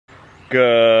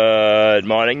Good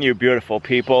morning, you beautiful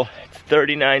people. It's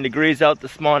 39 degrees out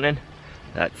this morning.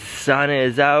 That sun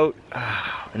is out,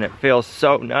 and it feels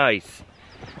so nice.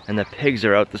 And the pigs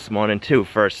are out this morning too,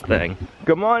 first thing.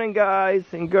 Good morning, guys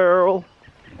and girl.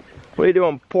 What are you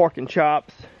doing, pork and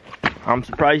chops? I'm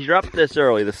surprised you're up this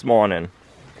early this morning.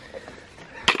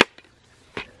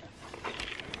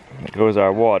 There goes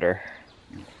our water.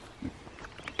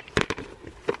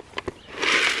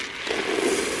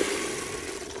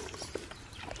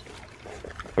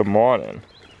 Good morning.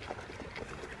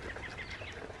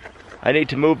 I need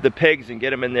to move the pigs and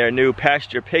get them in their new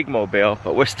pasture pig mobile,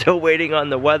 but we're still waiting on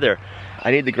the weather.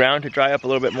 I need the ground to dry up a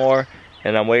little bit more,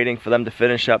 and I'm waiting for them to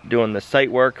finish up doing the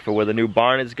site work for where the new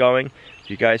barn is going.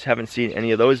 If you guys haven't seen any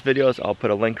of those videos, I'll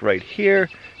put a link right here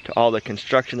to all the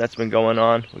construction that's been going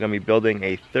on. We're gonna be building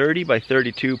a 30 by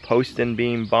 32 post and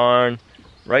beam barn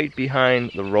right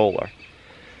behind the roller.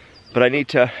 But I need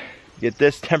to get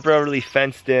this temporarily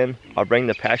fenced in. I'll bring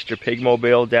the pasture pig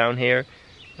mobile down here,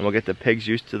 and we'll get the pigs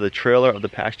used to the trailer of the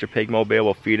pasture pig mobile.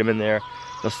 We'll feed them in there.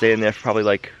 They'll stay in there for probably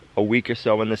like a week or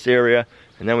so in this area,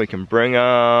 and then we can bring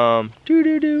them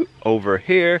over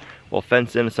here. We'll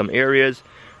fence in some areas.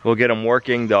 We'll get them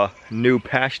working the new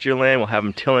pasture land. We'll have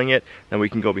them tilling it. Then we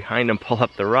can go behind them, pull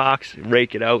up the rocks,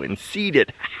 rake it out, and seed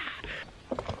it.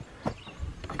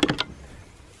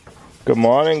 Good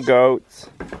morning,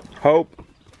 goats. Hope.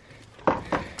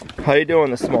 How you doing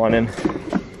this morning?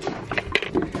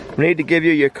 We need to give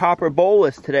you your copper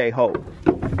bolus today, Hope.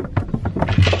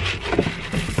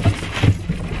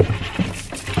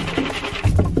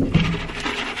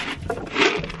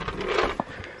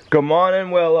 Good morning,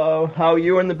 Willow. How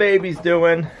you and the babies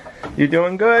doing? You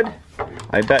doing good?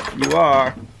 I bet you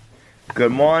are.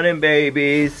 Good morning,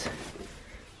 babies.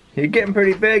 You're getting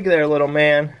pretty big there, little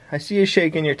man. I see you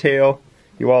shaking your tail.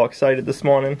 You all excited this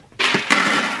morning?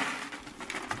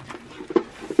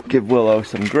 Give Willow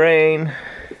some grain.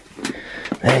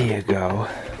 There you go.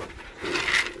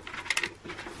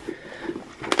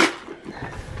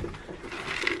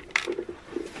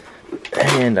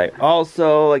 And I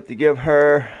also like to give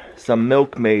her some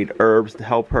milkmaid herbs to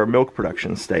help her milk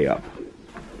production stay up.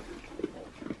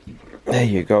 There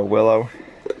you go, Willow.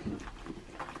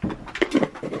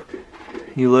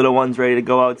 You little ones ready to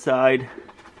go outside?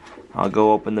 I'll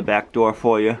go open the back door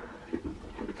for you.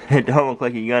 It don't look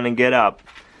like you're gonna get up.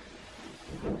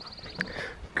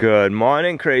 Good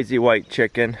morning, crazy white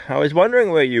chicken. I was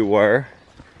wondering where you were.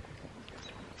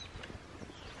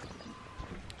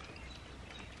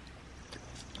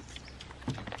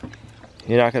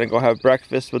 You're not gonna go have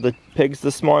breakfast with the pigs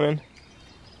this morning?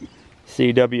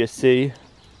 CWC.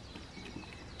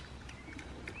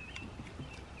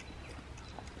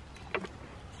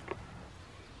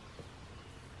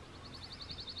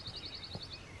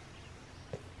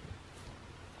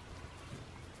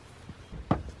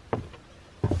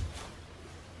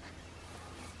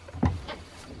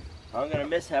 I'm gonna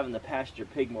miss having the pasture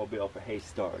pig mobile for hay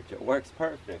storage. It works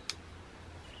perfect.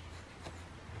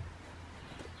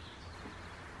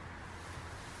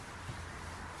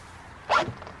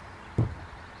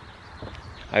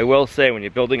 I will say, when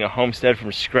you're building a homestead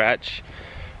from scratch,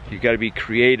 you've got to be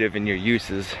creative in your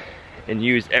uses and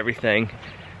use everything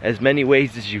as many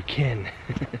ways as you can.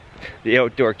 The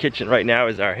outdoor kitchen right now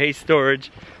is our hay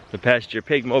storage. The pasture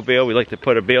pig mobile, we like to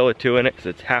put a bale or two in it because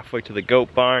it's halfway to the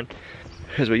goat barn.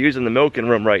 Because we're using the milking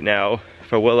room right now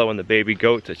for Willow and the baby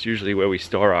goats. That's usually where we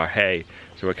store our hay.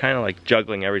 So we're kind of like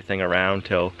juggling everything around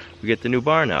till we get the new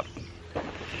barn up.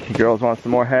 You girls want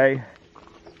some more hay?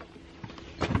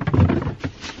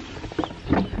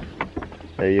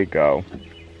 There you go.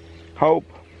 Hope.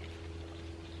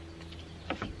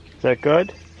 Is that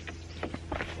good?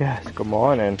 Yes, good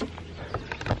morning.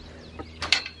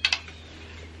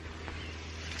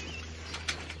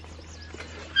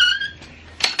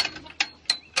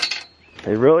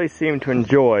 They really seem to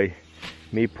enjoy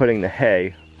me putting the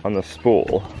hay on the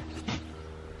spool.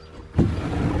 Good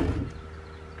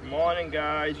morning,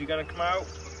 guys. You gonna come out?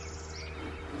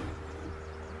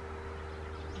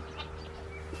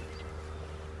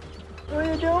 What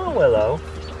are you doing, Willow?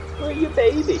 Where are your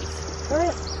babies?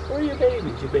 Where are your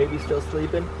babies? Your babies still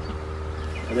sleeping?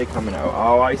 Are they coming out?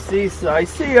 Oh, I see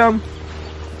them.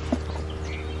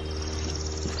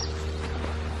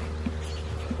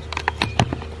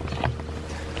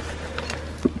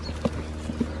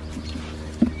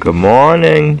 Good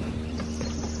morning.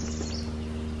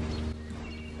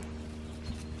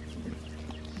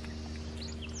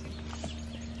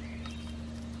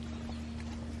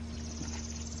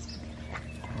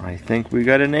 I think we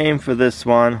got a name for this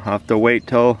one. I'll have to wait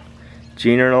till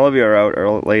Gina and Olivia are out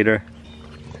or later.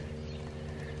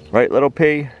 Right, little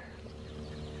P?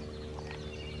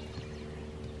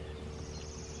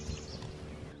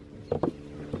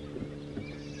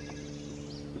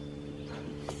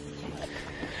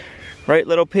 Right,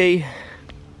 little P?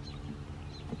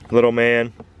 Little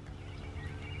man.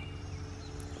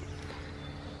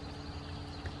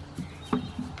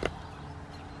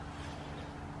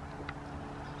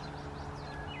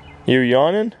 You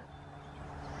yawning?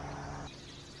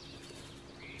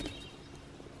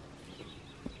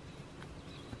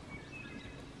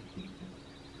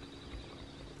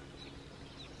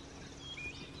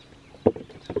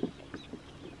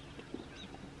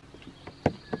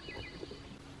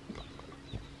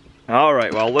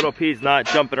 Alright, well, little P's not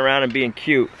jumping around and being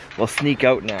cute. We'll sneak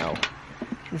out now.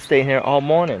 We'll stay here all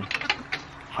morning.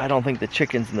 I don't think the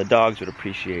chickens and the dogs would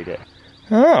appreciate it.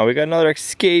 Oh, we got another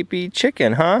escapee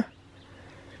chicken, huh?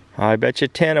 I bet you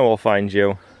Tana will find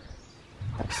you.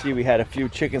 I see we had a few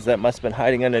chickens that must have been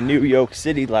hiding under New York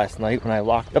City last night when I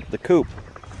locked up the coop.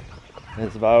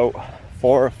 There's about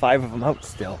 4 or 5 of them out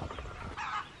still.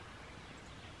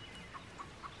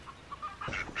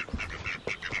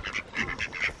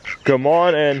 Come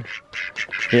on in.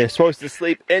 You're supposed to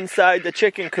sleep inside the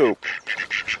chicken coop.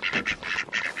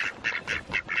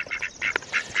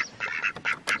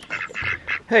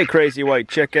 Hey, crazy white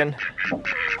chicken.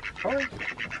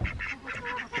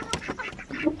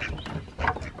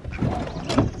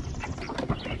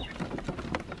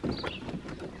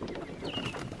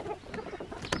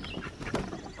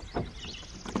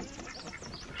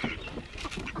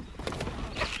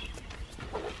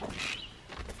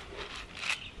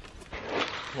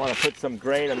 I want to put some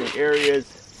grain on the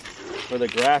areas where the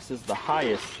grass is the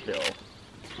highest still.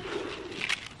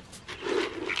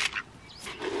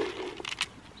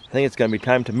 I think it's going to be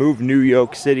time to move New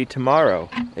York City tomorrow.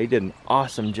 They did an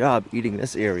awesome job eating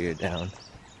this area down.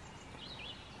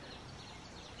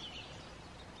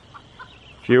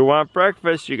 If you want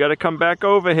breakfast, you got to come back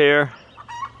over here.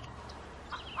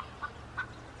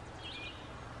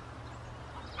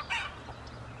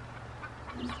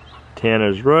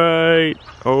 Tana's right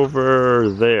over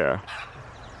there.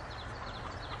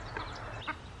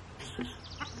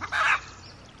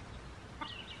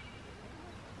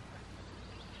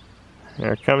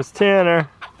 Here comes Tanner.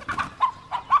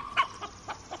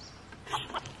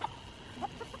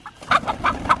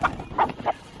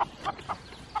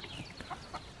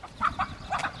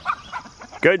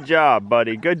 Good job,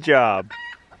 buddy. Good job.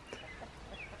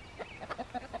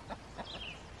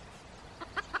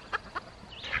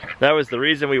 That was the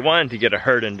reason we wanted to get a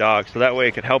herding dog, so that way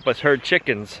it could help us herd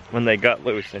chickens when they got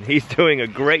loose, and he's doing a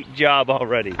great job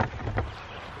already.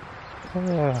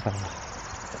 To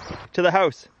the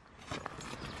house.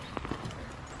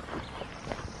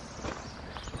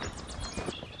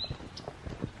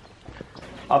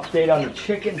 Update on the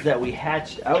chickens that we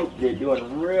hatched out. They're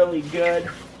doing really good.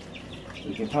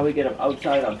 We can probably get them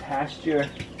outside on pasture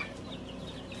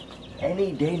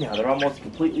any day now. They're almost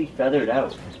completely feathered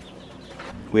out.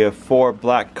 We have 4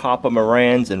 black copper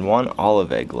Morans and 1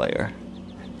 olive egg layer.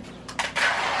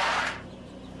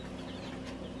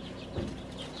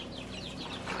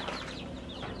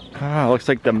 Ah, looks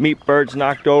like the meat birds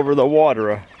knocked over the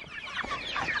waterer.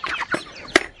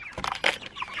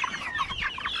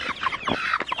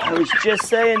 I was just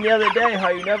saying the other day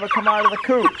how you never come out of the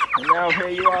coop, and now here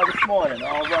you are this morning,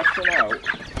 all rusting out.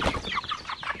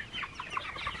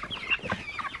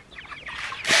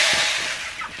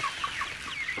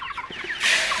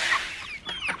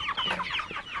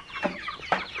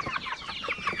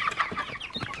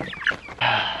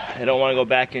 I don't want to go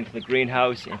back into the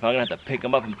greenhouse. If I'm going to have to pick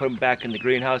them up and put them back in the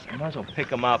greenhouse, I might as well pick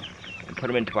them up and put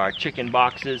them into our chicken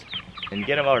boxes and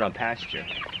get them out on pasture.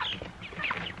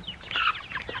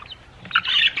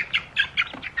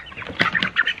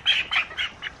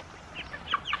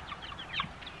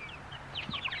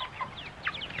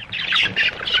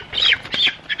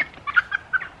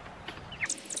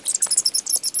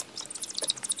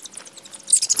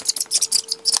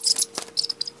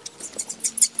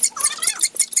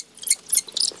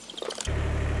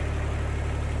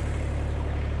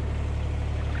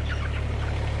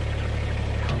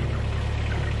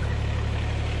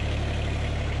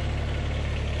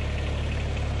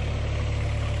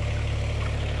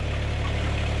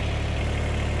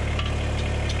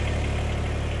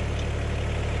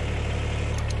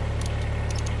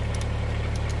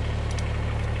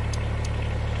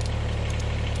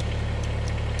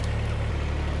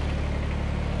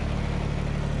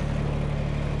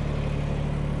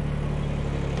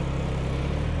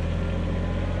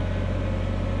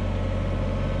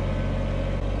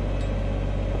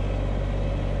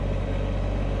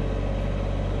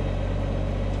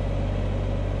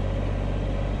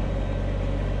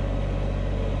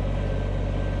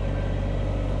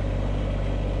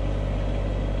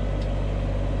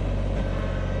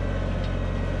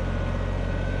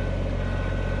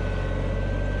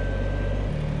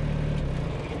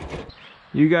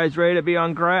 You guys ready to be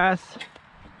on grass?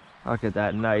 Look at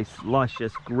that nice,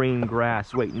 luscious green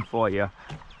grass waiting for you.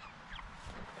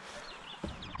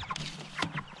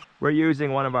 We're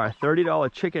using one of our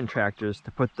 $30 chicken tractors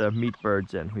to put the meat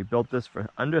birds in. We built this for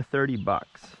under 30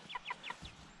 bucks.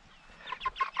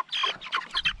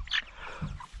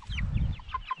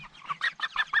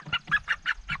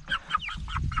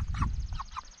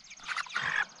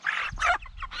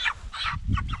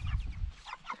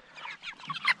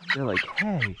 They're like,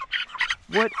 hey,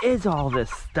 what is all this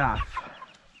stuff?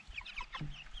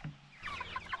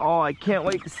 Oh, I can't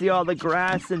wait to see all the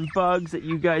grass and bugs that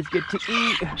you guys get to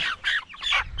eat.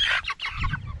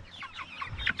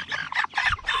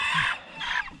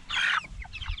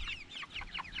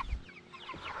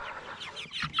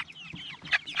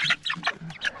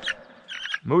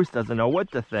 Moose doesn't know what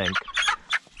to think.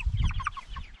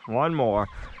 One more.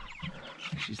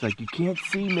 She's like, you can't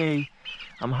see me.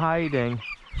 I'm hiding.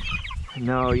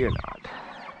 No, you're not.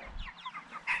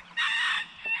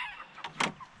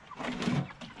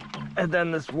 And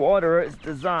then this water is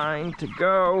designed to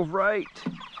go right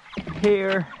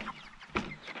here.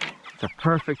 It's a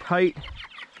perfect height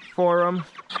for them.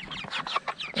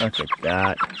 Look at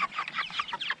that.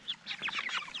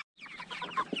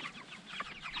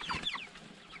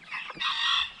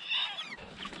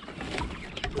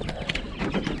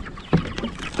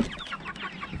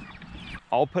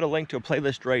 I'll put a link to a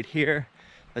playlist right here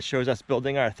that shows us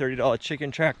building our $30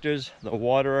 chicken tractors, the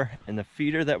waterer, and the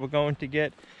feeder that we're going to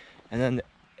get. And then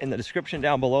in the description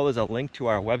down below, there's a link to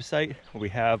our website where we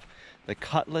have the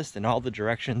cut list and all the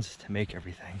directions to make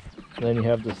everything. And then you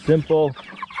have the simple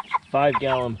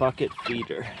 5-gallon bucket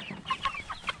feeder.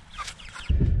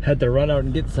 Had to run out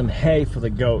and get some hay for the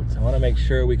goats. I want to make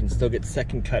sure we can still get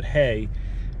second cut hay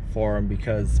for them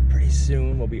because pretty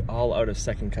soon we'll be all out of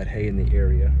second cut hay in the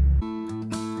area.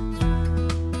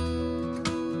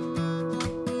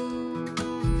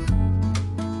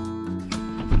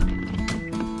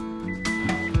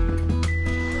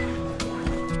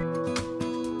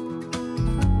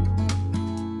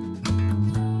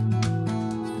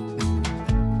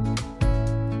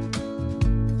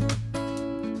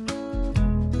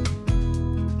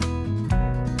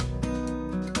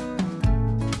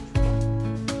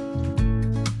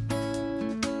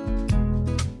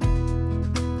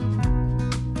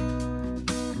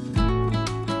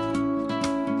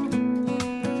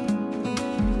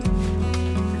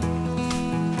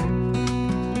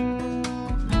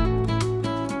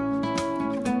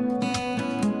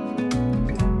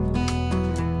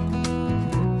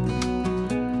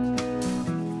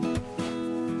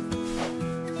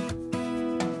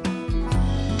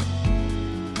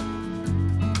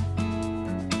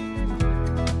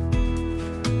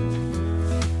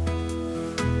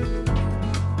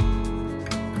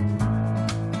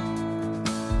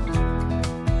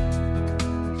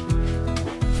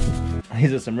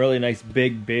 These are some really nice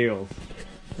big bales.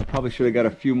 Probably should have got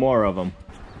a few more of them.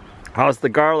 How's the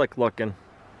garlic looking?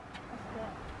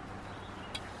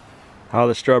 How are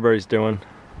the strawberries doing?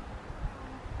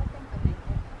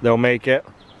 They'll make it.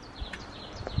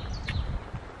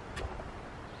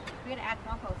 We gotta add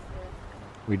compost to this.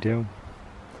 We do.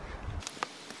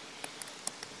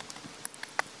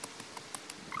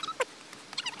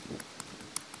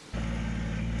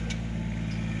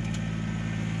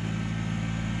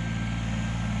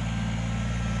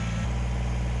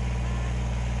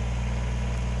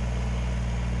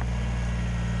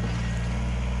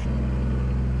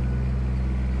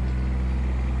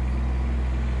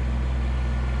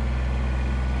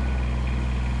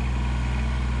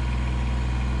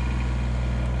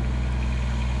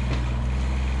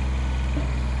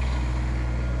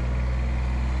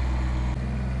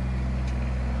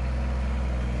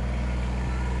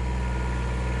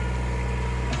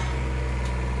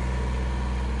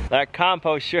 That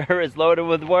compost sure is loaded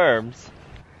with worms.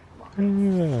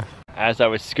 As I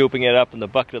was scooping it up in the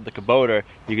bucket of the Kubota,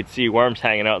 you could see worms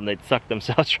hanging out and they'd suck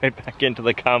themselves right back into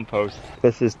the compost.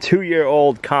 This is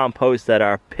 2-year-old compost that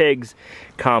our pigs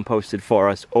composted for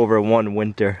us over one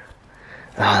winter.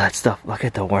 Oh, that stuff, look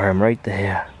at the worm right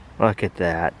there. Look at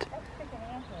that.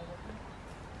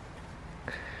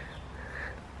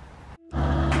 We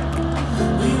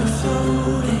were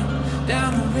floating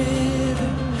down the river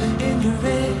in your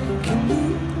red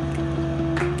canoe.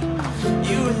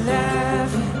 You were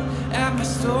laughing at my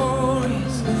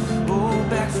stories, oh,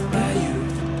 back from my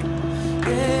youth.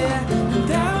 Yeah,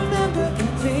 and I remember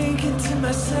thinking to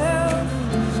myself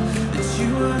that you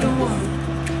were the one.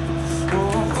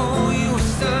 Oh, you were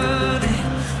stunning,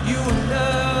 you were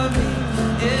lovely,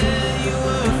 yeah.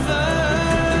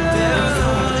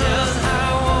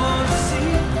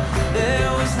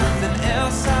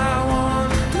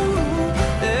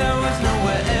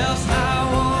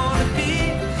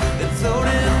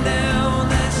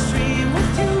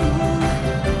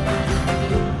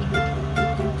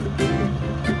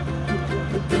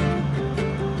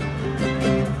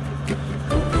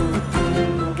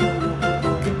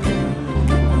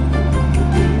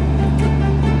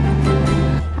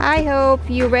 Hope,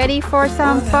 you ready for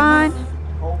some fun?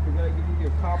 Hope, we're gonna give you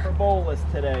your copper bolus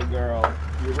today, girl.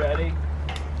 You ready?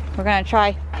 We're gonna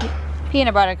try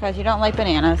peanut butter because you don't like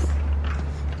bananas.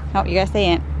 Oh, you gotta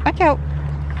stay in. Watch out.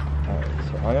 Alright,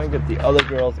 so I'm gonna get the other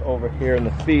girls over here in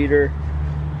the feeder,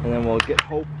 and then we'll get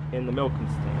Hope in the milking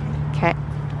stand. Okay.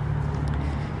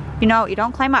 You know, you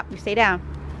don't climb up, you stay down.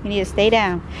 You need to stay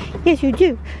down. Yes, you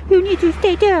do. You need to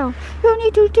stay down. You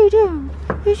need to stay down.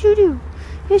 Yes, you do.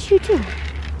 Yes, you do.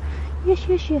 Yes,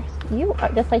 yes, yes. You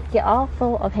are just like you're all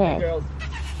full of Hey, head. girls.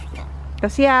 Go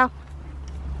see Al.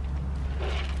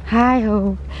 Hi,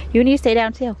 ho. You need to stay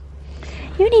down too.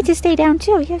 You need to stay down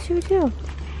too. Yes, you do.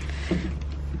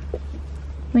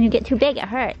 When you get too big, it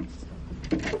hurts.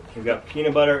 We've got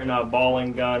peanut butter in our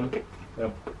balling gun.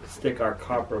 We'll stick our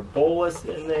copper bolus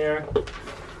in there.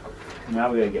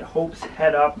 Now we gotta get Hope's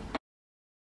head up.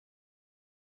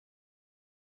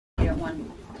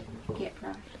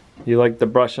 You like the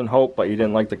brush and Hope, but you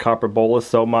didn't like the copper bolus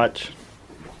so much.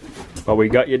 But we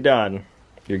got you done.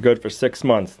 You're good for 6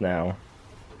 months now.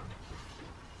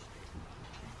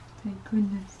 Thank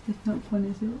goodness. It's not fun,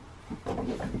 is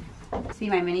it? See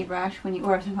my mini brush when you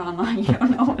order them online, you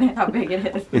don't know how big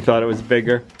it is. You thought it was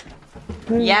bigger?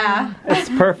 Yeah. It's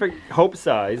perfect Hope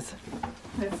size.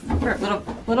 It's for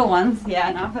little ones,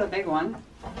 yeah, not for the big ones.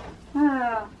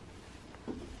 Ah.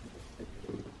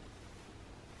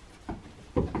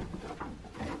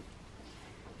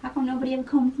 How come nobody ever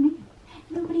combs me?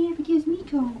 Nobody ever gives me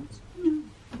combs. No.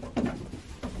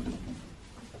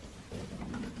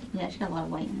 Yeah, she's got a lot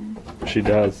of white in her. She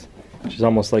does. She's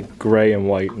almost like gray and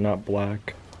white, not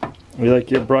black. You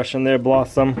like your brush in there,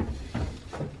 Blossom?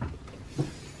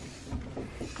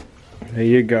 There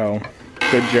you go.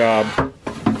 Good job.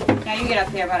 Now you get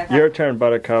up here, Buttercup. Your turn,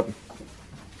 Buttercup.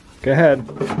 Go ahead.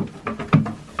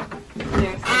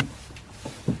 Seriously.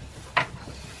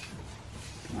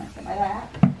 Want to sit by that?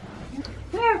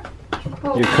 Here.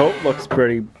 Oh. Your coat looks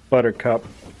pretty, Buttercup.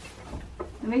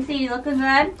 Let me see, you looking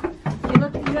good? You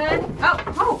looking good?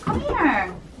 Oh, come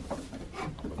here.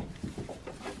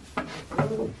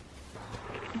 Hello.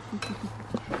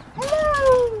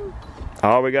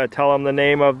 Oh, we gotta tell them the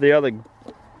name of the other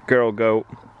girl goat.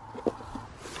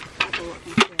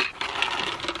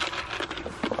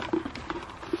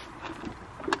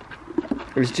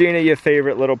 Is Gina your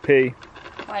favorite little pea?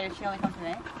 Why did she only come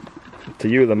today? To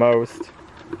you the most.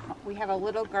 We have a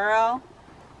little girl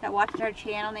that watched our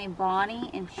channel named Bonnie,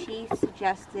 and she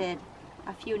suggested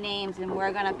a few names, and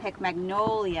we're gonna pick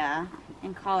Magnolia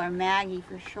and call her Maggie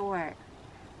for short.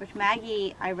 Which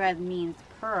Maggie, I read, means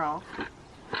pearl.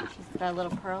 She's got a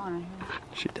little pearl in her head.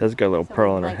 She does got a little So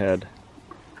pearl we in her liked head.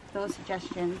 Those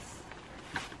suggestions.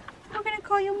 We're gonna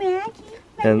call you Maggie,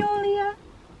 And- Magnolia.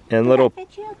 And Does that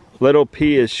fit you? little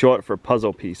P is short for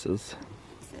puzzle pieces.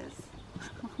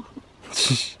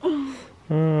 Pieces.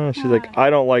 She's like, I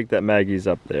don't like that Maggie's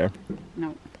up there.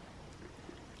 No.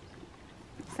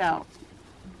 So,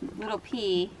 little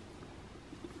P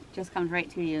just comes right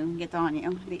to you and gets on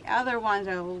you. The other ones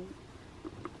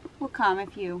will come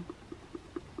if you,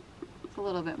 it's a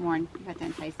little bit more, you have to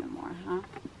entice them more, huh?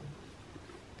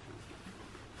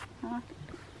 Huh?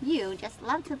 You just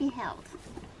love to be held.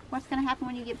 What's going to happen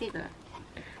when you get bigger?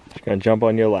 She's gonna jump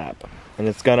on your lap, and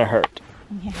it's gonna hurt.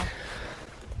 Yeah.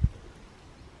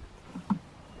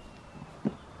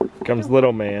 Comes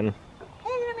little man.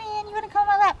 Hey little man, you want to come on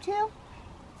my lap too?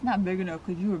 It's not big enough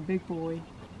because you're a big boy.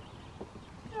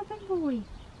 You're a big boy.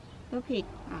 Little Pete.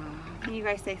 Can you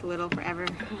guys stay little forever?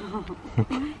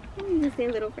 You need to stay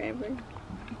little forever.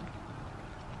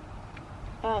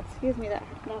 Oh, excuse me, that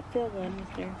not feel good,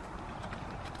 mister.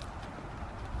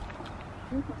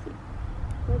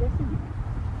 Throw this in there.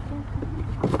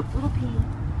 Little Pete.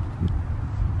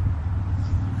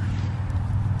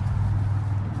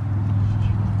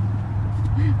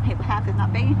 My lap is not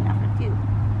big enough for two. No,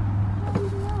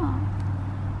 it's not.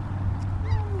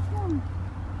 No, it's not.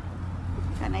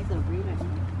 Got a nice little breeder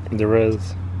here. There is.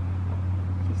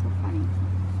 She's so funny.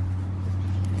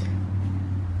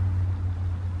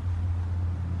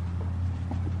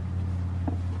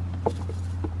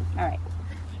 Alright.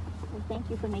 Well, thank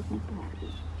you for making me so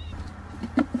happy.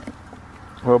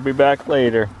 We'll be back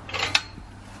later.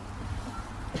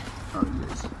 Oh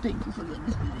yes, thank you for getting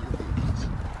this video.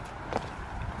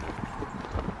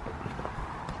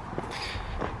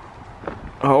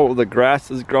 Oh, the grass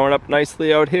is growing up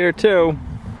nicely out here too.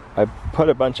 I put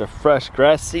a bunch of fresh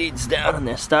grass seeds down and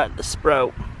they're starting to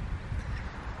sprout.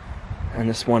 And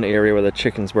this one area where the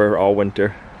chickens were all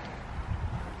winter.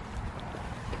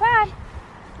 Come on.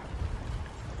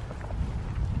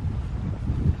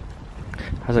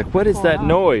 I was like, what is that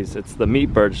noise? It's the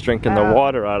meat birds drinking the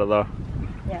water out of the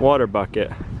water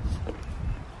bucket.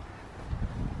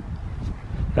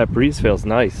 That breeze feels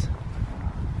nice.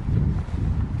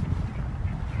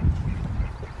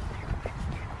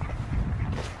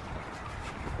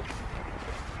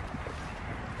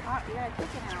 Oh, you got a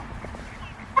chicken out.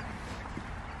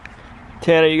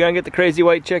 Tanner, you gonna get the crazy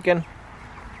white chicken?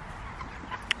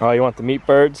 Oh, you want the meat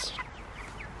birds?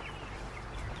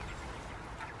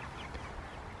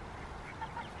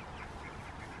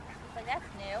 But that's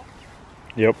new.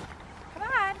 Yep. Come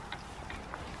on.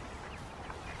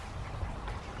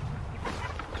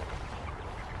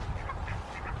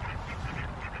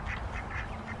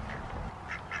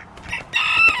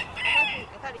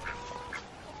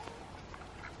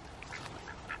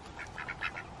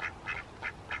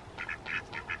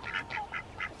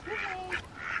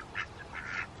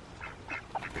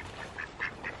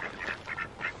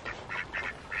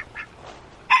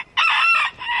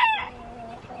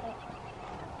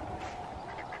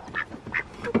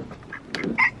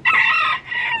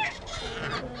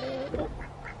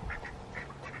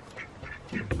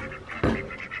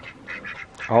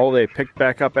 Oh, they picked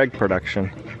back up egg production.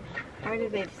 Why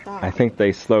did they stop? I think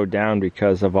they slowed down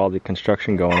because of all the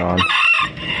construction going on.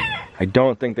 I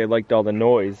don't think they liked all the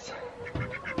noise.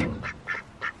 Look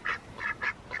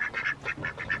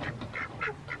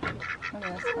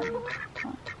at this one.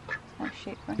 Oh, it's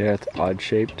shaped right. Yeah, it's odd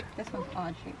shaped. This one's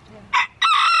odd shaped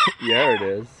too. Yeah, it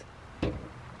is.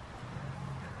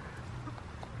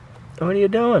 What are you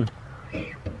doing?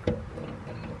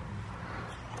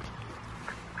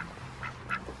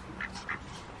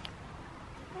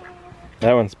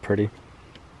 That one's pretty.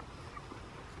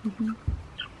 Mm-hmm.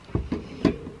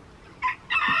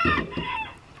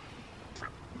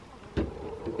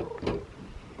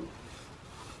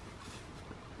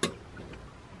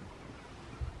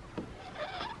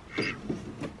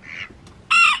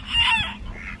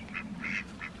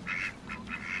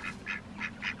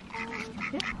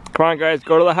 Come on, guys,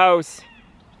 go to the house.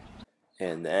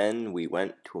 And then we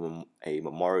went to a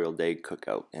Memorial Day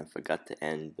cookout and forgot to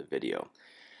end the video.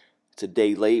 It's a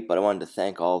day late, but I wanted to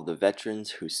thank all of the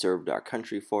veterans who served our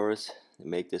country for us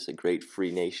and make this a great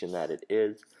free nation that it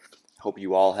is. Hope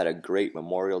you all had a great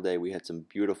Memorial Day. We had some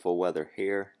beautiful weather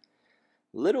here.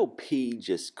 Little P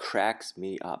just cracks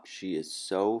me up. She is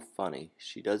so funny.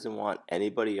 She doesn't want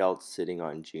anybody else sitting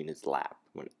on Gina's lap.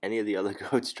 When any of the other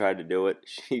goats try to do it,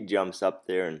 she jumps up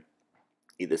there and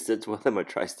either sits with him or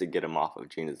tries to get him off of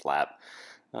Gina's lap.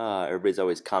 Everybody's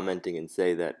always commenting and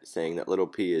saying that Little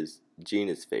P is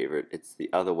Gina's favorite. It's the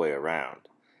other way around.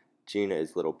 Gina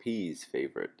is Little P's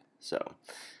favorite. So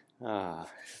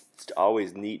it's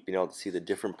always neat being able to see the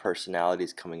different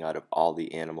personalities coming out of all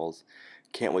the animals.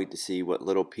 Can't wait to see what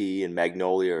Little P and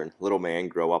Magnolia and Little Man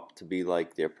grow up to be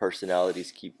like. Their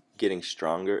personalities keep getting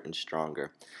stronger and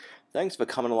stronger. Thanks for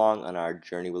coming along on our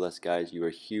journey with us, guys. You are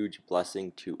a huge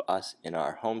blessing to us in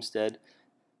our homestead.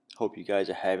 Hope you guys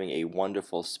are having a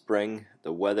wonderful spring.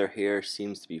 The weather here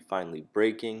seems to be finally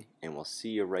breaking, and we'll see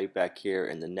you right back here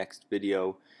in the next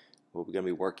video. We're going to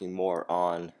be working more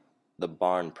on the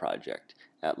barn project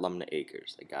at Lumnah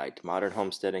Acres, a guide to modern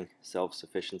homesteading,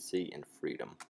 self-sufficiency, and freedom.